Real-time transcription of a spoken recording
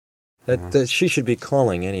She should be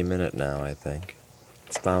calling any minute now, I think.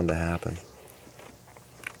 It's bound to happen.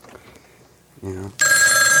 Yeah.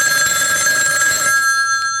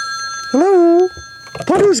 Hello?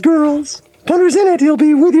 Punter's girls. Punter's in it. He'll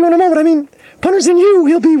be with you in a moment. I mean, Punter's in you.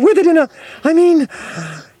 He'll be with it in a... I mean,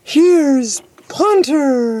 here's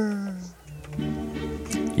Punter.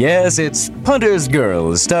 Yes, it's Punter's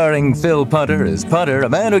Girls, starring Phil Punter as Punter, a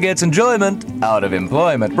man who gets enjoyment out of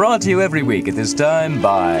employment. Brought to you every week at this time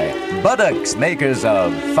by Buttocks, makers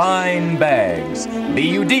of fine bags.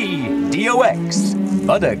 Buddox,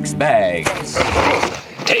 Buttocks bags.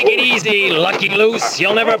 Take it easy, Lucky Loose.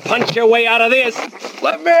 You'll never punch your way out of this.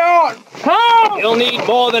 Let me out! Help! You'll need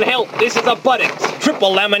more than help. This is a Buttocks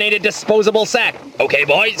triple laminated disposable sack. Okay,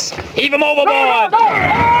 boys, heave him overboard.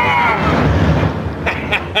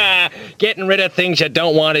 Getting rid of things you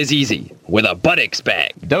don't want is easy with a Buttocks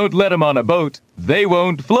bag. Don't let them on a boat. They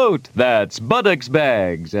won't float. That's Buttocks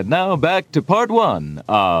bags. And now back to part one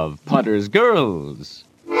of Punter's Girls.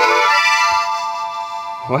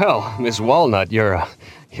 Well, Miss Walnut, you're a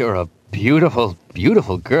beautiful,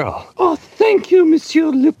 beautiful girl. Oh, thank you,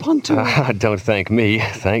 Monsieur Le Punter. Don't thank me.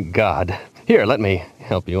 Thank God. Here, let me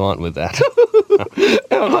help you on with that.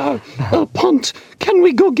 Punt, can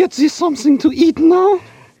we go get you something to eat now?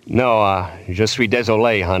 No, je suis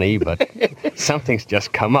désolé, honey, but something's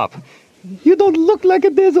just come up. You don't look like a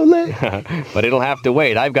désolé. But it'll have to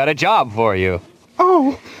wait. I've got a job for you.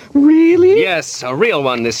 Oh, really? Yes, a real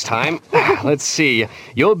one this time. Let's see.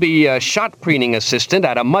 You'll be a shot preening assistant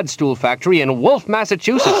at a mudstool factory in Wolf,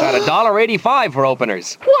 Massachusetts at $1.85 for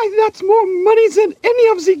openers. Why, that's more money than any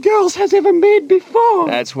of the girls has ever made before.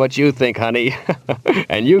 That's what you think, honey.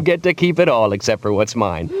 And you get to keep it all except for what's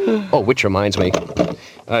mine. Oh, which reminds me.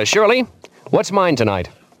 Shirley, what's mine tonight?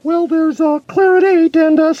 Well, there's Claire at 8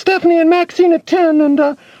 and Stephanie and Maxine at 10, and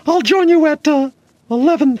I'll join you at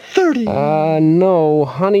 11:30. No,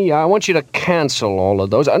 honey, I want you to cancel all of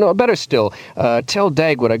those. No, better still, tell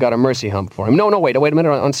Dagwood I got a mercy hump for him. No, wait a minute.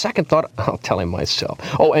 On second thought, I'll tell him myself.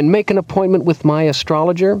 Oh, and make an appointment with my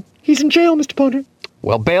astrologer? He's in jail, Mr. Punter.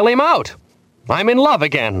 Well, bail him out. I'm in love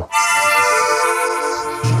again.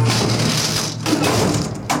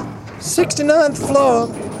 69th floor.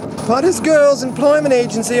 Punter's Girls Employment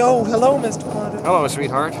Agency. Oh, hello, Mr. Punter. Hello,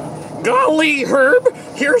 sweetheart. Golly, Herb,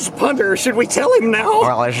 here's Punter. Should we tell him now?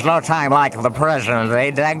 Well, there's no time like the present, eh,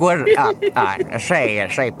 Dagwood?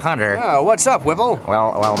 Say, Punter. Oh, what's up, Whipple?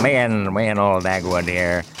 Well, me and old Dagwood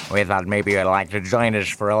here, we thought maybe you'd like to join us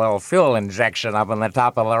for a little fuel injection up on the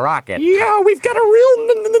top of the rocket. Yeah, we've got a real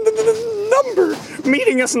number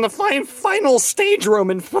meeting us in the final stage room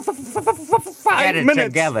in 5 Get it minutes.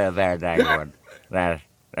 together there, Dagwood.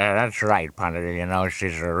 That's right, Punter. You know,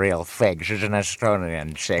 she's a real fig. She's an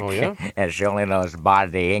Estonian chick. Oh, yeah? And she only knows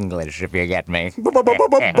body English, if you get me.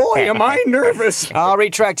 Boy, am I nervous. I'll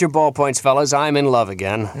retract your ballpoints, fellas. I'm in love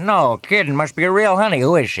again. No, kidding. Must be a real honey.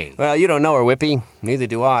 Who is she? Well, you don't know her, Whippy. Neither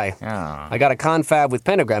do I. Oh. I got a confab with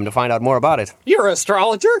Pentagram to find out more about it. You're an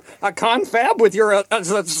astrologer? A confab with your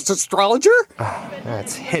astrologer?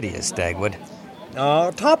 That's hideous, Dagwood.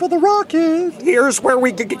 Top of the rocket. Here's where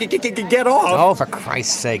we get off. Oh, for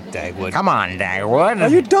Christ's sake, Dagwood. Come on, Dagwood. Are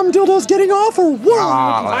you dumb dildos getting off or what?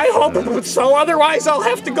 I hope so, otherwise I'll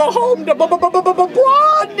have to go home to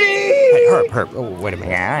Blondie! Hey, Herb. Oh, wait a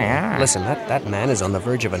minute. Yeah. Listen, that man is on the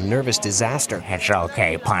verge of a nervous disaster. It's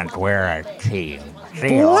okay, Punt. We're a team.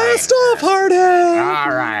 Blast off, Hardhead!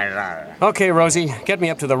 All right. Okay, Rosie, get me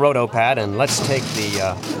up to the roto pad and let's take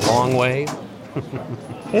the long way.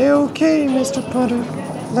 Okay, Mr. Punter.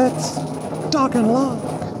 Let's dock and lock.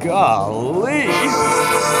 Golly!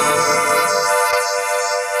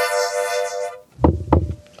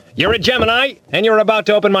 You're a Gemini, and you're about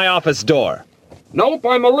to open my office door. Nope,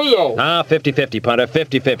 I'm a Leo. 50-50, Punter,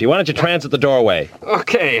 50-50. Why don't you transit the doorway?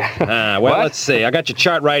 Okay. Let's see. I got your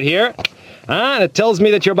chart right here. And it tells me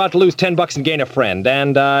that you're about to lose $10 and gain a friend,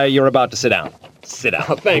 and you're about to sit down. Sit down.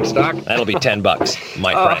 Oh, thanks, Doc. That'll be $10,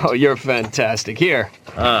 my friend. Oh, you're fantastic. Here.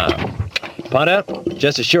 Punter,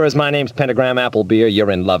 just as sure as my name's Pentagram Applebeer, you're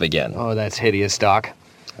in love again. Oh, that's hideous, Doc.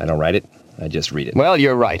 I don't write it. I just read it. Well,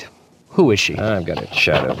 you're right. Who is she? I've got a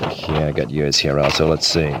chart over here. I got yours here also. Let's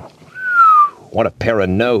see. What a pair of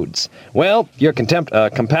nodes. Well, you're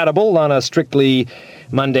compatible on a strictly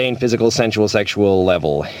mundane, physical, sensual, sexual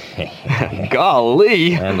level.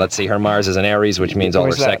 Golly. And let's see, her Mars is an Aries, which means all her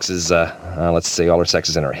Where's that? sex is, all her sex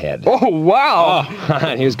is in her head. Oh, wow.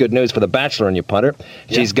 And here's good news for the bachelor in you, Punter.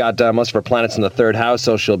 She's got most of her planets in the third house,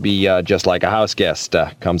 so she'll be just like a house guest.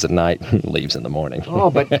 Comes at night, leaves in the morning. Oh,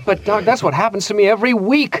 but Doc, that's what happens to me every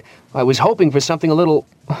week. I was hoping for something a little,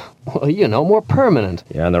 well, more permanent.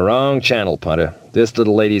 You're on the wrong channel, Punter. This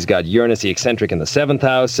little lady's got Uranus the eccentric in the 7th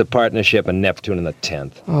house, a partnership, and Neptune in the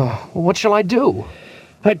 10th. Oh, well, what shall I do?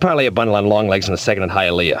 I'd parlay a bundle on Longlegs in the 2nd and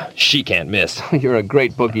Hialeah. She can't miss. You're a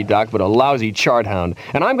great bookie, Doc, but a lousy chart hound.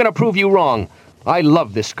 And I'm going to prove you wrong. I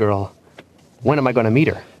love this girl. When am I going to meet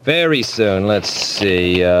her? Very soon. Let's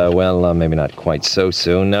see. Maybe not quite so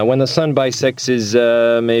soon. When the sun bisects is,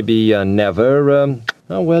 maybe never.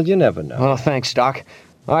 You never know. Oh, thanks, Doc.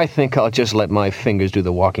 I think I'll just let my fingers do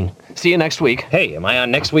the walking. See you next week. Hey, am I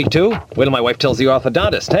on next week, too? Wait till my wife tells the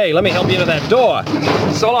orthodontist. Hey, let me help you into that door.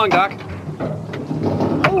 So long, Doc.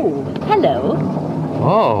 Oh, hello.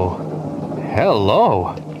 Oh,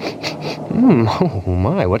 hello. Oh,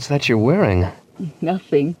 my, what's that you're wearing?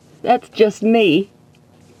 Nothing. That's just me.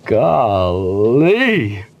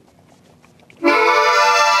 Golly.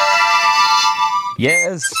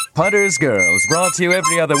 Yes, Punter's Girls, brought to you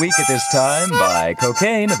every other week at this time by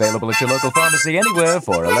Cocaine, available at your local pharmacy anywhere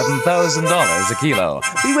for $11,000 a kilo.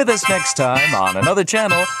 Be with us next time on another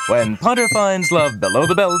channel when Punter finds love below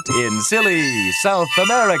the belt in silly South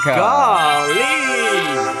America. Golly!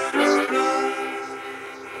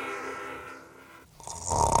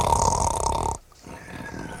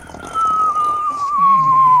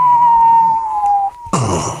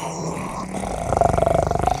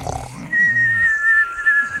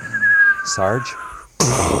 Sarge?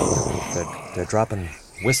 They're dropping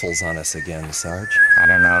whistles on us again, Sarge. I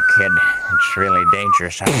don't know, kid. It's really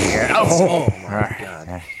dangerous out here. Oh my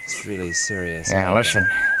God. It's really serious. Yeah, listen.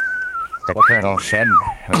 The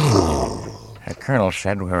colonel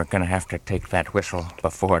said we were going to have to take that whistle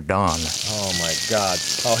before dawn. Oh my God.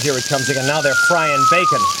 Oh, here it comes again. Now they're frying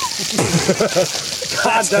bacon.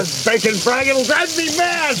 God, does bacon frying, it'll drive me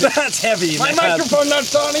mad! That's heavy, My man. microphone's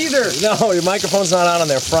not on either! No, your microphone's not on and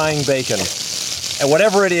they're frying bacon. And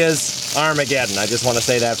whatever it is, Armageddon. I just want to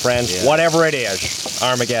say that, friend. Yeah. Whatever it is,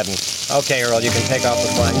 Armageddon. Okay, Earl, you can take off the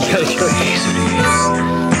frying bacon.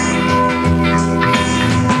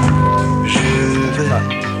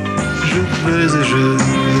 Je vais et je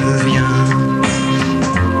viens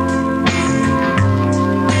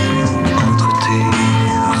entre tes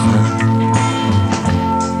reins.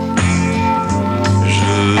 Je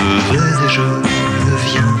vais et je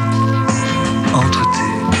viens entre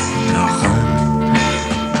tes reins.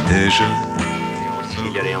 Et je...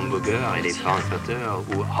 Il y a les hamburgers et les frankfurters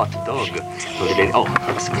ou hot dog. Oh,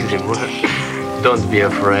 excusez-moi. Don't be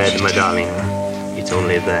afraid, my darling. It's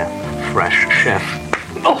only the fresh chef.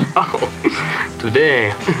 Oh,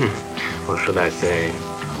 today, what should I say?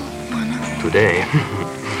 Today,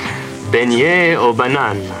 beignet au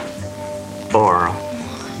banane, or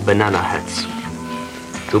banana heads.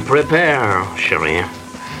 To prepare, chérie,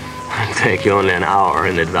 take you only an hour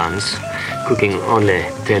in advance, cooking only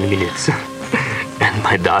 10 minutes. And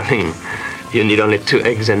my darling, you need only 2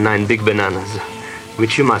 eggs and 9 big bananas,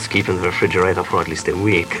 which you must keep in the refrigerator for at least a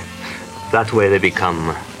week. That way they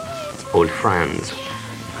become old friends.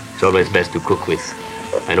 It's always best to cook with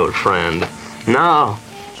an old friend. Now,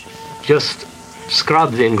 just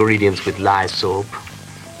scrub the ingredients with lye soap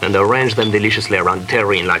and arrange them deliciously around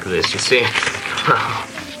terrine like this, you see?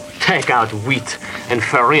 Take out wheat and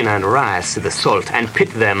farina and rice, the salt, and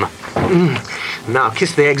pit them. Now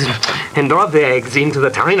kiss the eggs and drop the eggs into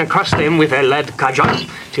the terrine and crush them with a lead cudgel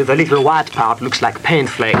till the little white part looks like paint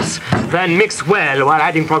flakes. Then mix well while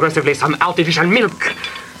adding progressively some artificial milk.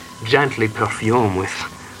 Gently perfume with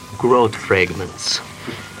growth fragments.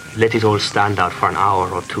 Let it all stand out for an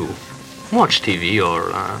hour or 2. Watch TV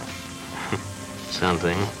or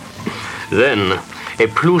something. Then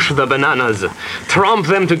épluche the bananas, tromp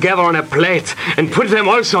them together on a plate, and put them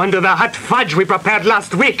also under the hot fudge we prepared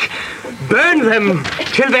last week. Burn them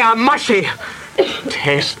till they are mushy.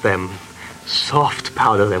 Taste them. Soft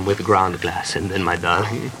powder them with ground glass, and then, my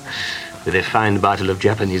darling, with a fine bottle of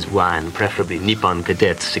Japanese wine, preferably Nippon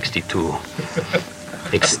Cadet 62.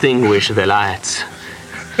 Extinguish the lights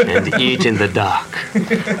and eat in the dark.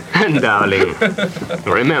 And darling,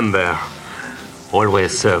 remember,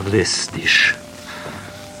 always serve this dish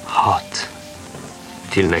hot.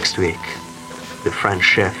 Till next week, the French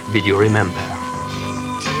chef bid you remember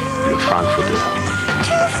le Frankfurter,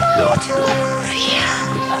 le hot dog.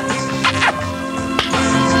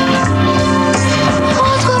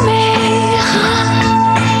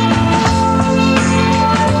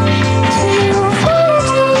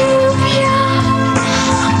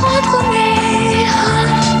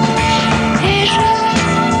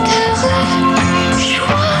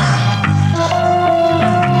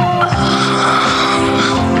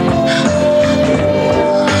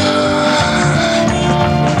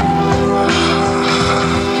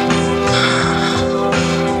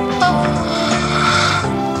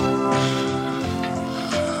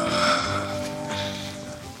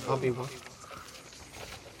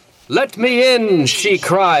 Let me in, she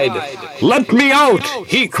cried. Let me out,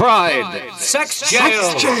 he cried. Sex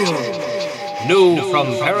jail. New from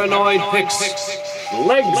Paranoid Pics.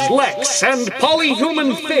 Legs Lex and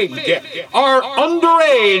Polyhuman Fig are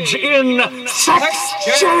underage in sex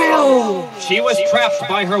jail. She was trapped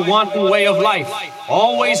by her wanton way of life,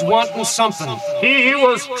 always wanting something. He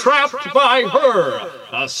was trapped by her,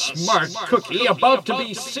 a smart cookie about to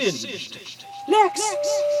be singed. Lex,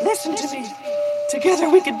 listen to me. Together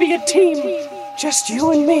we could be a team. Just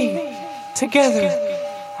you and me. Together,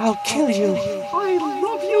 I'll kill you. I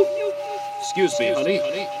love you. Excuse me, honey.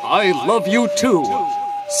 I love you too.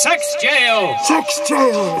 Sex jail! Sex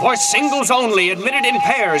jail! For singles only, admitted in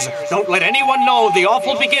pairs. Don't let anyone know the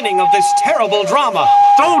awful beginning of this terrible drama.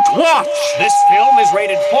 Don't watch! This film is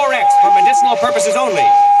rated 4X for medicinal purposes only.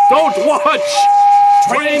 Don't watch!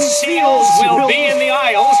 Trained SEALs will be in the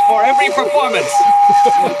aisles for every performance.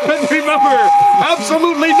 And remember,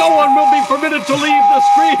 absolutely no one will be permitted to leave the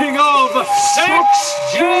screening of Sex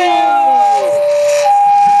Jail!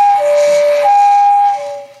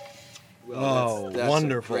 Oh,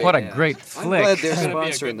 wonderful. What a great flick. I'm glad they're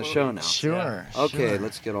sponsoring the show now. Sure. Okay,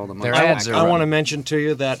 let's get all the money. Their ads are I want to mention to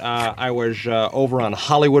you that I was over on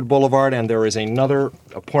Hollywood Boulevard, and there is another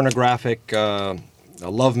pornographic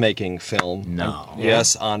lovemaking film. No.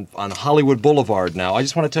 Yes, on Hollywood Boulevard now. I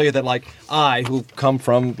just want to tell you that, like, I, who come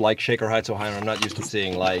from, like, Shaker Heights, Ohio, I'm not used to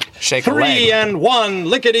seeing, like, Shake a 3 leg. and 1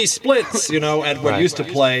 lickety-splits, you know, at what used to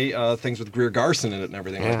play things with Greer Garson in it and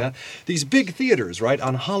everything like that. These big theaters, right,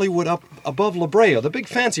 on Hollywood up above La Brea, the big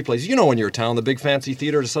fancy places. You know, in your town, the big fancy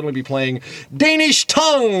theater to suddenly be playing Danish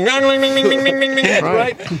Tongue,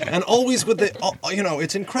 right? And always with the, you know,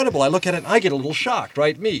 it's incredible. I look at it and I get a little shocked,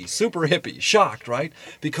 right? Me, super hippie, shocked, right?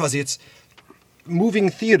 Because it's moving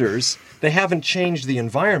theaters. They haven't changed the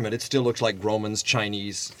environment. It still looks like Groman's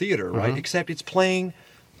Chinese theater, right? Except it's playing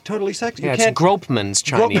totally sexy. Yeah, it's Gropman's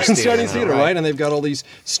Chinese Gropman's theater. Chinese theater, right? And they've got all these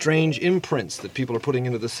strange imprints that people are putting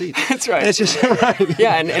into the seats. That's right. And it's just right.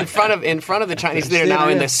 Yeah, and in front of the Chinese theater now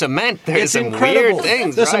in the cement, there's It's some incredible. weird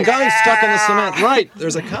things. There's some right? guys stuck in the cement. Right.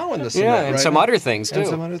 There's a cow in the cement. Yeah, and right? some other things too. And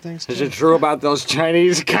some other things too. Is it true about those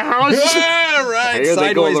Chinese cows? Yeah, right. Here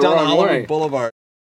they go Sideways the down wrong Hollywood way. Boulevard.